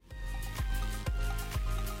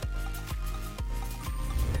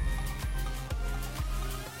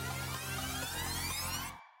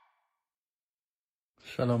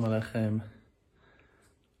Shalom Aleichem.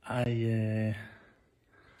 I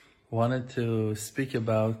wanted to speak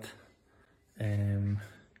about,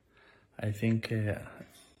 I think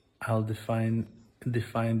I'll define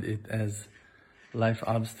it as life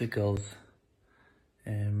obstacles.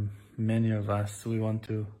 Many of us, we want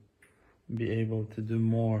to be able to do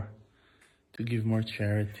more, to give more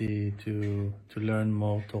charity, to learn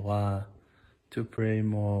more Torah, to pray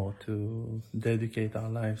more, to dedicate our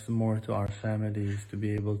lives more to our families, to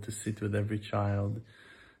be able to sit with every child,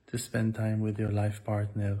 to spend time with your life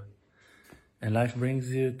partner. And life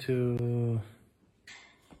brings you to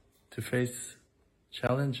face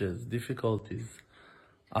challenges, difficulties,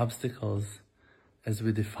 obstacles as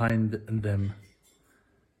we defined them.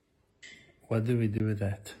 What do we do with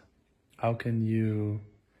that? How can you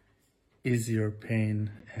ease your pain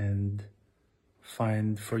and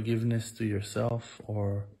find forgiveness to yourself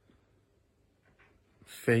or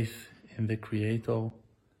faith in the Creator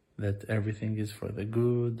that everything is for the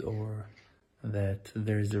good, or that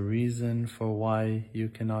there is a reason for why you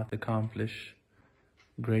cannot accomplish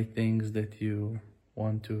great things that you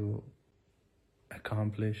want to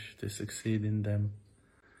accomplish, to succeed in them?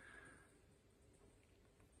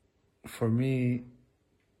 For me,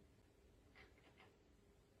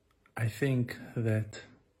 I think that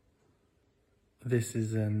this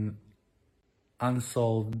is an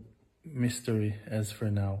unsolved mystery as for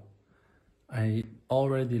now. I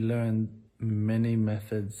already learned many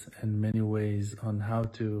methods and many ways on how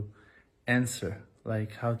to answer,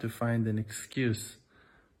 like how to find an excuse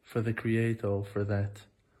for the Creator for that.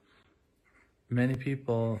 Many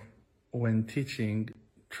people, when teaching,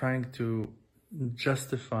 trying to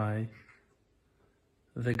justify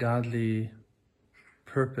the godly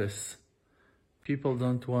purpose. People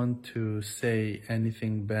don't want to say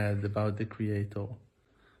anything bad about the Creator.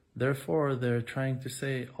 Therefore, they're trying to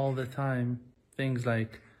say all the time things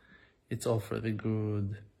like, it's all for the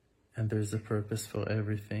good, and there's a purpose for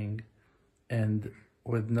everything. And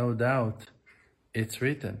with no doubt, it's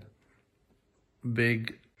written.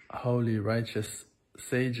 Big, holy, righteous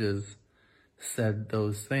sages said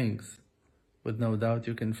those things. With no doubt,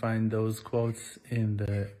 you can find those quotes in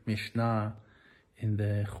the Mishnah, in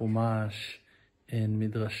the Chumash, in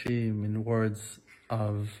Midrashim, in words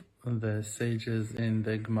of the sages, in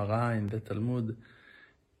the Gemara, in the Talmud.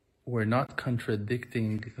 We're not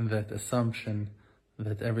contradicting that assumption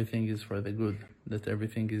that everything is for the good, that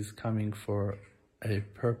everything is coming for a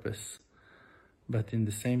purpose. But in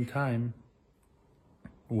the same time,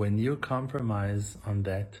 when you compromise on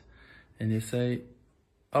that and you say,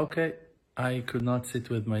 okay, I could not sit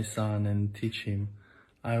with my son and teach him,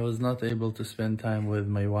 I was not able to spend time with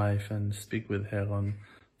my wife and speak with her on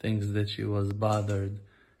things that she was bothered,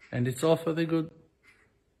 and it's all for the good.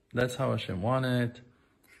 That's how Hashem wanted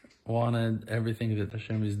everything that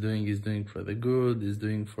Hashem is doing for the good, is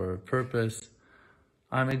doing for a purpose.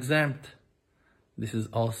 I'm exempt. This is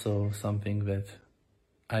also something that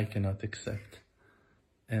I cannot accept.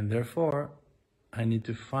 And therefore, I need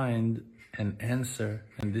to find an answer,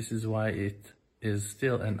 and this is why it is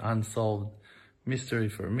still an unsolved mystery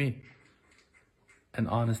for me. An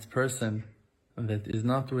honest person that is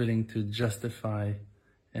not willing to justify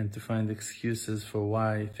and to find excuses for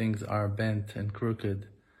why things are bent and crooked.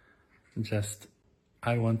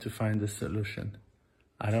 I want to find a solution.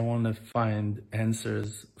 I don't want to find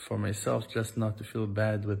answers for myself just not to feel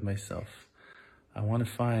bad with myself. I want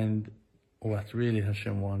to find what really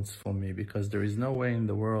Hashem wants for me, because there is no way in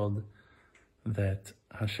the world that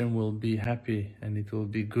Hashem will be happy and it will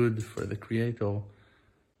be good for the Creator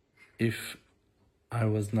if I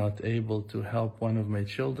was not able to help one of my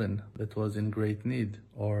children that was in great need,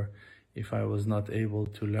 or if I was not able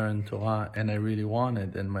to learn Torah and I really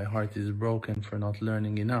wanted, and my heart is broken for not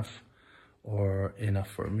learning enough, or enough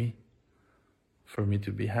for me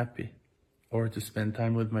to be happy, or to spend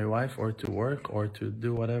time with my wife, or to work, or to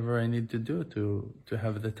do whatever I need to do to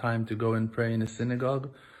have the time to go and pray in a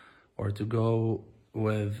synagogue, or to go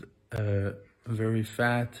with a very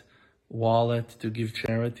fat wallet to give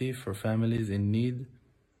charity for families in need.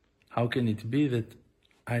 How can it be that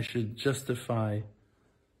I should justify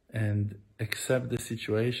and accept the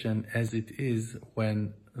situation as it is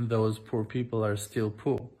when those poor people are still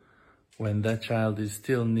poor, when that child is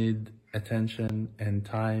still need attention and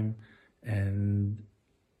time and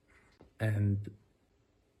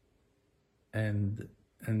on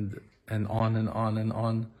and on and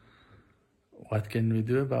on? What can we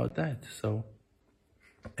do about that?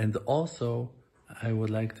 And also, I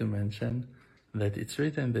would like to mention that it's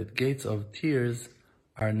written that gates of tears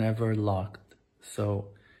are never locked. So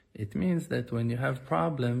it means that when you have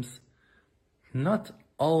problems, not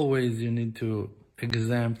always you need to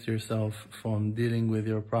exempt yourself from dealing with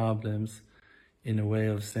your problems in a way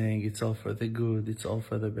of saying it's all for the good, it's all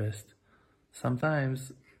for the best.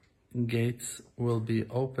 Sometimes gates will be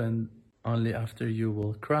opened only after you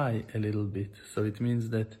will cry a little bit. So it means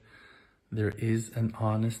that there is an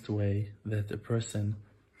honest way that a person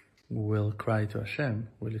will cry to Hashem,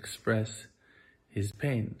 will express his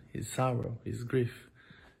pain, his sorrow, his grief.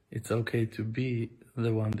 It's okay to be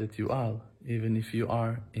the one that you are, even if you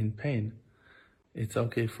are in pain. It's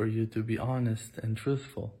okay for you to be honest and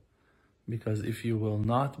truthful, because if you will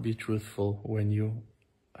not be truthful when you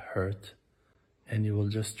hurt, and you will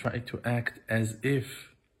just try to act as if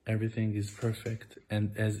everything is perfect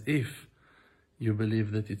and as if you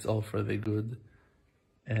believe that it's all for the good,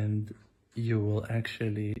 and you will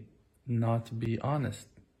actually not be honest,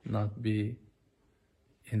 not be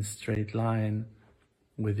in straight line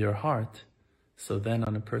with your heart. So then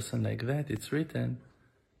on a person like that, it's written,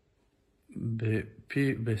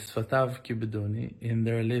 Besfatav kibdoni, in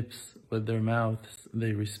their lips, with their mouths,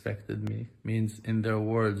 they respected me. Means in their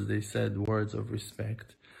words, they said words of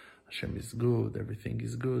respect. Hashem is good, everything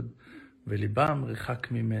is good. Velibam rechak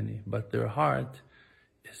mimeni, but their heart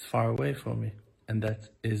is far away from me. And that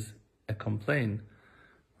is a complaint.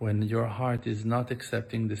 When your heart is not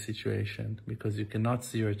accepting the situation, because you cannot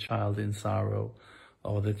see your child in sorrow,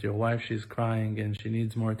 or that your wife, she's crying and she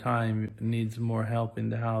needs more time, needs more help in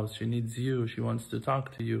the house, she needs you, she wants to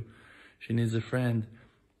talk to you, she needs a friend,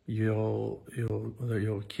 your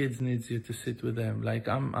kids needs you to sit with them. Like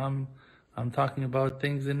I'm talking about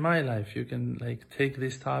things in my life. You can like take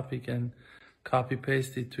this topic and copy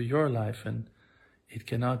paste it to your life, and it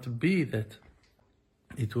cannot be that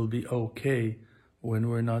it will be okay when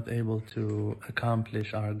we're not able to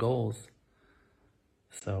accomplish our goals.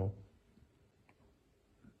 So,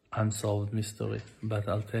 unsolved mystery, but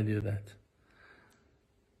I'll tell you that.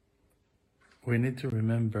 We need to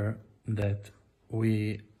remember that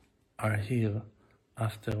we are here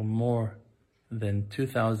after more than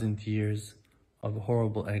 2,000 years of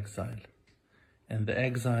horrible exile. And the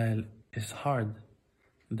exile is hard.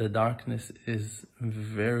 The darkness is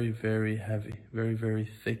very, very heavy, very, very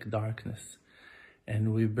thick darkness.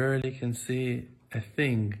 And we barely can see a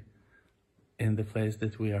thing in the place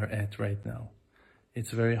that we are at right now.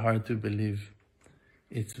 It's very hard to believe.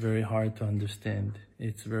 It's very hard to understand.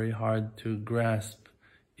 It's very hard to grasp,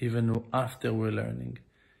 even after we're learning.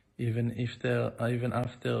 Even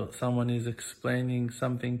after someone is explaining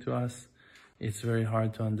something to us, it's very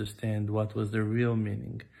hard to understand what was the real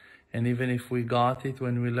meaning. And even if we got it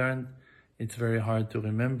when we learned, it's very hard to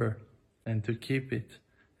remember and to keep it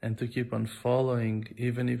and to keep on following,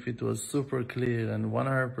 even if it was super clear and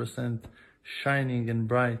 100% shining and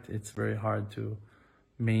bright. It's very hard to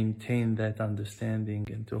maintain that understanding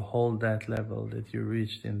and to hold that level that you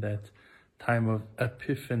reached in that time of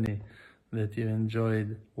epiphany that you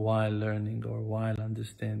enjoyed while learning or while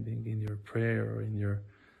understanding, in your prayer or in your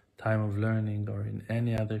time of learning or in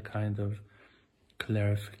any other kind of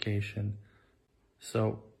clarification.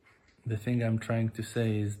 So the thing I'm trying to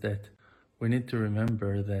say is that we need to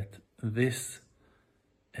remember that this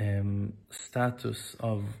status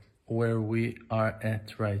of where we are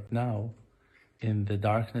at right now in the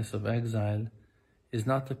darkness of exile is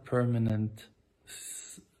not a permanent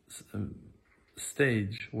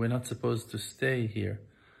stage. We're not supposed to stay here.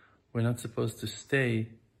 We're not supposed to stay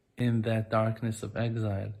in that darkness of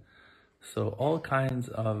exile. So all kinds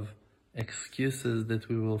of excuses that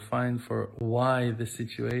we will find for why the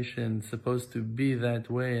situation is supposed to be that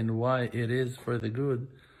way and why it is for the good,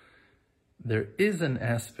 there is an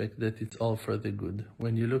aspect that it's all for the good.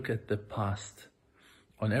 When you look at the past,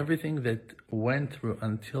 on everything that went through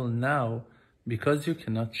until now, because you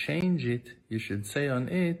cannot change it, you should say on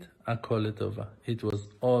it, Akol Tova. It was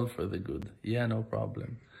all for the good. Yeah, no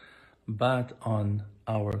problem. But on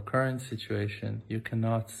our current situation, you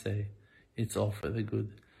cannot say it's all for the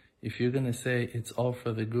good. If you're going to say it's all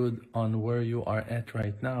for the good on where you are at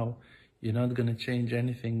right now, you're not going to change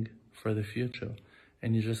anything for the future.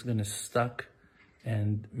 And you're just going to stuck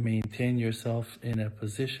and maintain yourself in a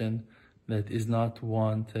position that is not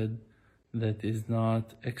wanted, that is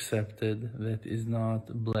not accepted, that is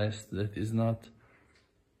not blessed, that is not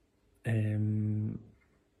in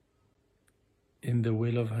the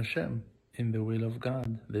will of Hashem, in the will of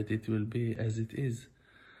God, that it will be as it is.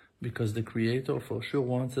 Because the Creator for sure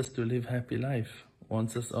wants us to live happy life,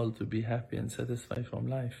 wants us all to be happy and satisfied from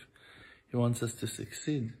life. He wants us to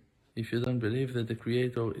succeed. If you don't believe that the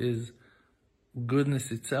Creator is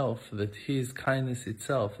goodness itself, that He is kindness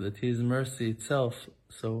itself, that He is mercy itself,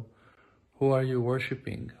 so who are you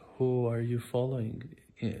worshipping? Who are you following?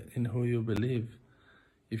 In who you believe?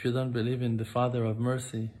 if you don't believe in the Father of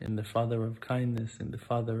mercy, in the Father of kindness, in the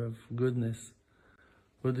Father of goodness,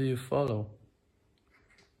 who do you follow?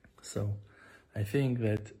 So I think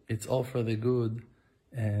that it's all for the good,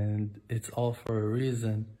 and it's all for a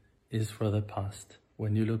reason, is for the past.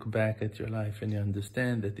 When you look back at your life and you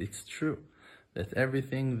understand that it's true, that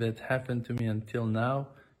everything that happened to me until now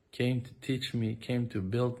came to teach me, came to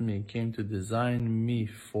build me, came to design me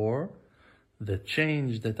for the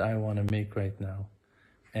change that I want to make right now,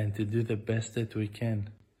 and to do the best that we can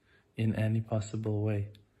in any possible way,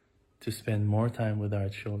 to spend more time with our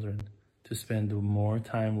children, to spend more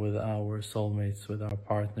time with our soulmates, with our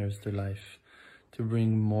partners to life, to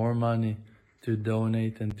bring more money, to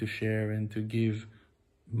donate and to share and to give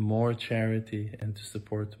more charity and to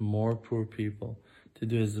support more poor people, to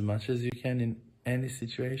do as much as you can in any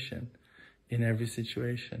situation, in every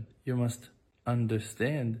situation. You must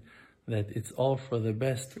understand that it's all for the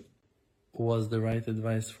best was the right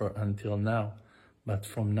advice for until now. But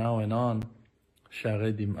from now and on,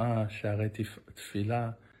 Sha'arei Dim'ah, Sha'arei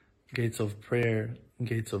Tefillah, gates of prayer,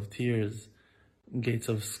 gates of tears, gates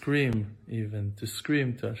of scream, even to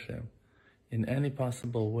scream to Hashem in any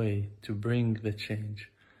possible way to bring the change.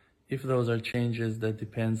 If those are changes that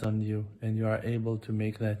depends on you and you are able to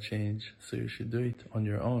make that change, so you should do it on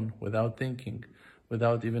your own, without thinking,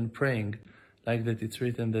 without even praying. Like that it's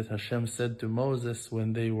written that Hashem said to Moses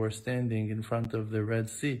when they were standing in front of the Red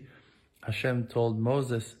Sea, Hashem told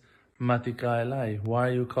Moses, Matika Elai, why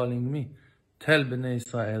are you calling me? Tell Bnei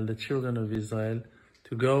Israel, the children of Israel,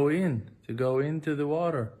 to go into the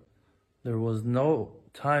water. There was no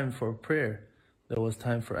time for prayer. There was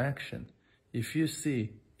time for action. If you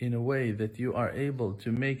see in a way that you are able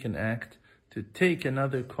to make an act, to take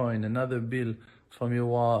another coin, another bill from your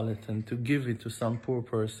wallet and to give it to some poor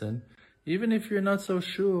person, even if you're not so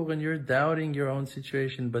sure and you're doubting your own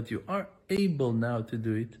situation, but you are able now to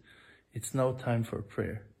do it, it's no time for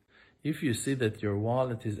prayer. If you see that your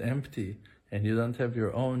wallet is empty and you don't have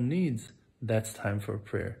your own needs, that's time for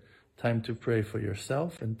prayer. Time to pray for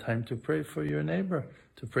yourself and time to pray for your neighbor,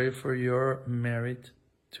 to pray for your merit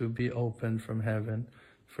to be open from heaven,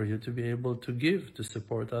 for you to be able to give, to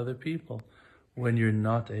support other people when you're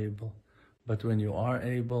not able. But when you are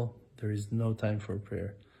able, there is no time for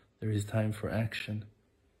prayer. There is time for action.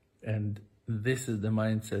 And this is the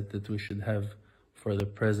mindset that we should have for the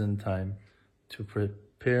present time, to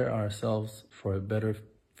prepare ourselves for a better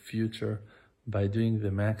future by doing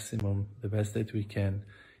the maximum, the best that we can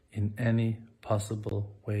in any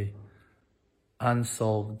possible way.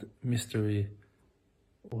 Unsolved mystery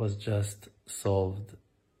was just solved.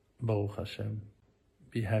 Baruch Hashem.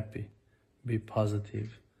 Be happy, be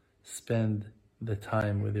positive, spend the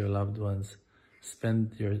time with your loved ones,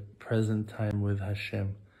 spend your present time with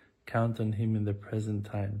Hashem, count on Him in the present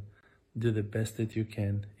time, do the best that you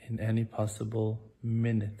can in any possible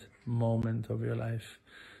minute, moment of your life,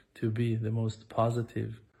 to be the most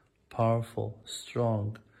positive, powerful,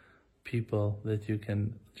 strong people that you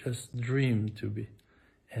can just dream to be,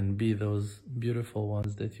 and be those beautiful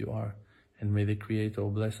ones that you are. And may the Creator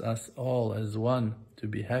bless us all as one to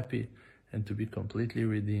be happy and to be completely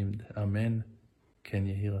redeemed. Amen. Ken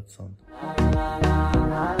Yehi Ratzon.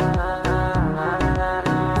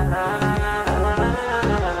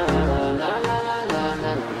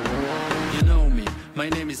 You know me, my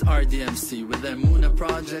name is RDMC. With the Emunah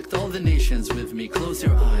Project, all the nations with me. Close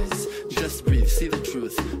your eyes, just breathe, see the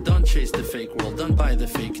truth. Don't chase the fake world, don't buy the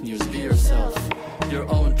fake news. Be yourself, your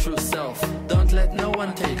own true self. Don't let no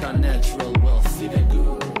one take our natural wealth. See the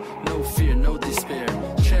good, no fear, no despair.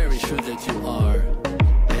 Cherish who that you are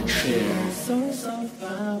and share. Source of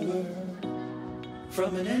power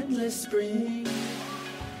from an endless spring.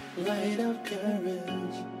 Light of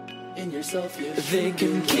courage in yourself. They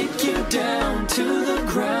can kick you down to the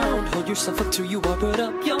ground. Hold yourself up till you are, put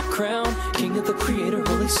up your crown. King of the Creator,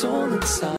 holy soul inside.